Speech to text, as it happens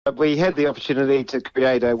We had the opportunity to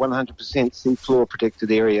create a 100% seafloor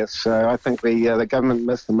protected area, so I think the government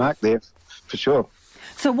missed the mark there, for sure.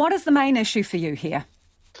 So what is the main issue for you here?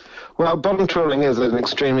 Well, bottom trawling is an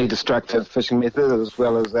extremely destructive fishing method, as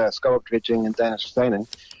well as scallop dredging and Danish steining.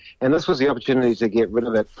 And this was the opportunity to get rid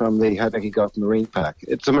of it from the Hauraki Govt Marine Park.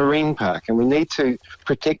 It's a marine park, and we need to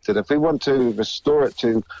protect it. If we want to restore it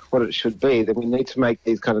to what it should be, then we need to make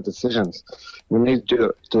these kind of decisions. We need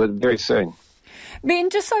to do it very soon.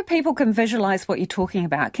 Ben, just so people can visualise what you're talking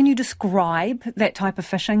about, can you describe that type of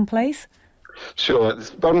fishing, please? Sure.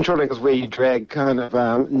 Bottom trawling is where you drag kind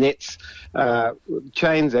of nets,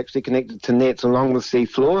 chains actually connected to nets along the sea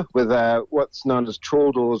floor with what's known as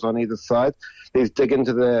trawl doors on either side. These dig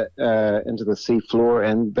into the sea floor,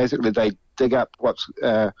 and basically they dig up what's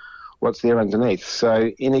there underneath.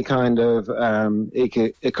 So any kind of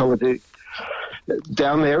ecology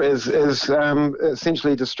down there is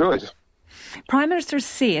essentially destroyed. Prime Minister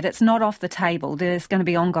said it's not off the table. There's going to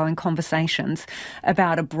be ongoing conversations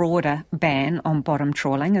about a broader ban on bottom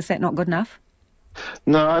trawling. Is that not good enough?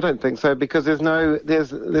 No, I don't think so, because there's no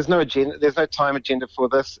agenda, there's no time agenda for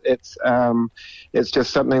this. It's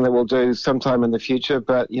just something that we'll do sometime in the future.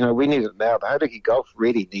 But we need it now. The Hauraki Gulf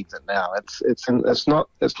really needs it now. It's not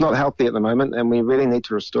healthy at the moment, and we really need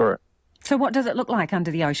to restore it. So what does it look like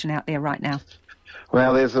under the ocean out there right now?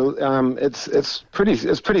 Well, it's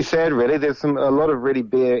pretty sad, really. There's a lot of really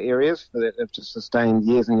bare areas that have just sustained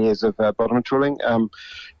years and years of bottom trawling.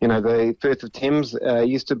 The Firth of Thames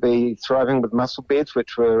used to be thriving with mussel beds,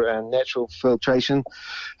 which were natural filtration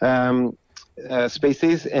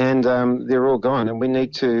species, and they're all gone. And we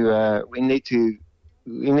need to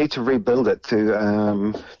rebuild it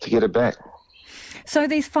to get it back. So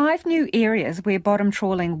these 5 new areas where bottom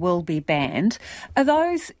trawling will be banned, are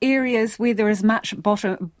those areas where there is much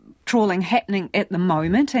bottom trawling happening at the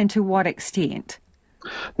moment, and to what extent?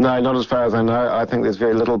 No, not as far as I know. I think there's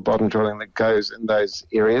very little bottom trawling that goes in those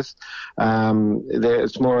areas.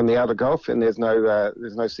 It's more in the outer Gulf, and there's no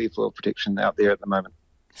seafloor protection out there at the moment.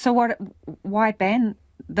 So why ban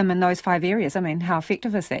them in those 5 areas? I mean, how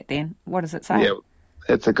effective is that then? What does it say? Yeah.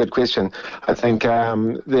 It's a good question. I think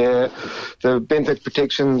the benthic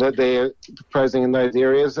protection that they're proposing in those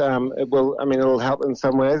areas, it'll help in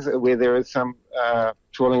some ways where there is some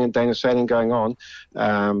trawling and Danish steining going on,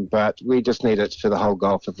 but we just need it for the whole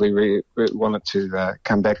Gulf if we really want it to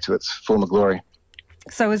come back to its former glory.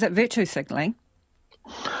 So is it virtue signalling?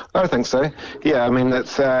 I think so. Yeah, I mean,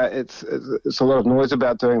 it's a lot of noise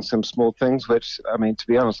about doing some small things, which, I mean, to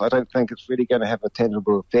be honest, I don't think it's really going to have a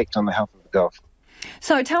tangible effect on the health of the Gulf.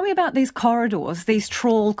 So tell me about these corridors, these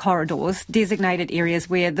trawl corridors, designated areas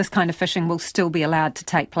where this kind of fishing will still be allowed to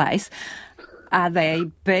take place. Are they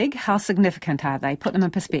big? How significant are they? Put them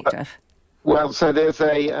in perspective. Well, so there's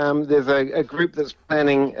a group that's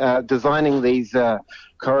planning, designing these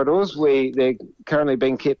corridors. They're currently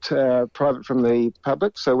being kept private from the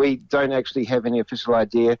public, so we don't actually have any official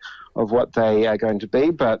idea of what they are going to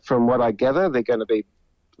be. But from what I gather, they're going to be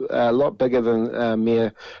a lot bigger than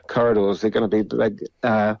mere corridors. They're going to be big,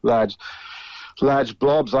 large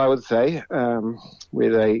blobs, I would say, where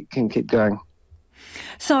they can keep going.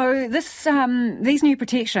 So these new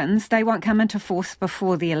protections, they won't come into force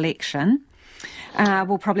before the election.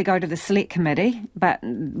 We'll probably go to the select committee, but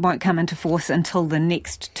won't come into force until the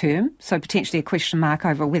next term. So potentially a question mark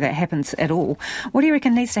over whether it happens at all. What do you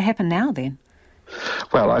reckon needs to happen now then?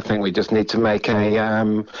 Well, I think we just need to make create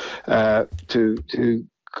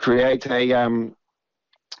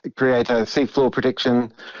a seafloor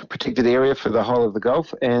protected area for the whole of the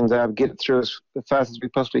Gulf, and get it through as fast as we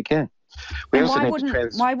possibly can.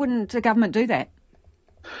 Why wouldn't the government do that?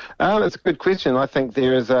 That's a good question. I think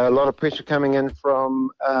there is a lot of pressure coming in from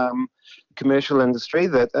commercial industry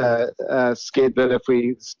that are scared that if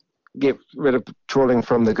we get rid of trawling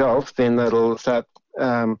from the Gulf, then it'll start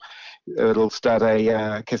a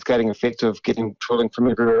cascading effect of getting trawling from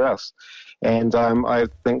everywhere else. And I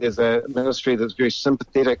think there's a ministry that's very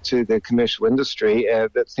sympathetic to the commercial industry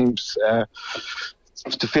that seems to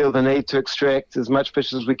feel the need to extract as much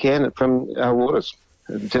fish as we can from our waters,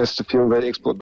 just to fuel the export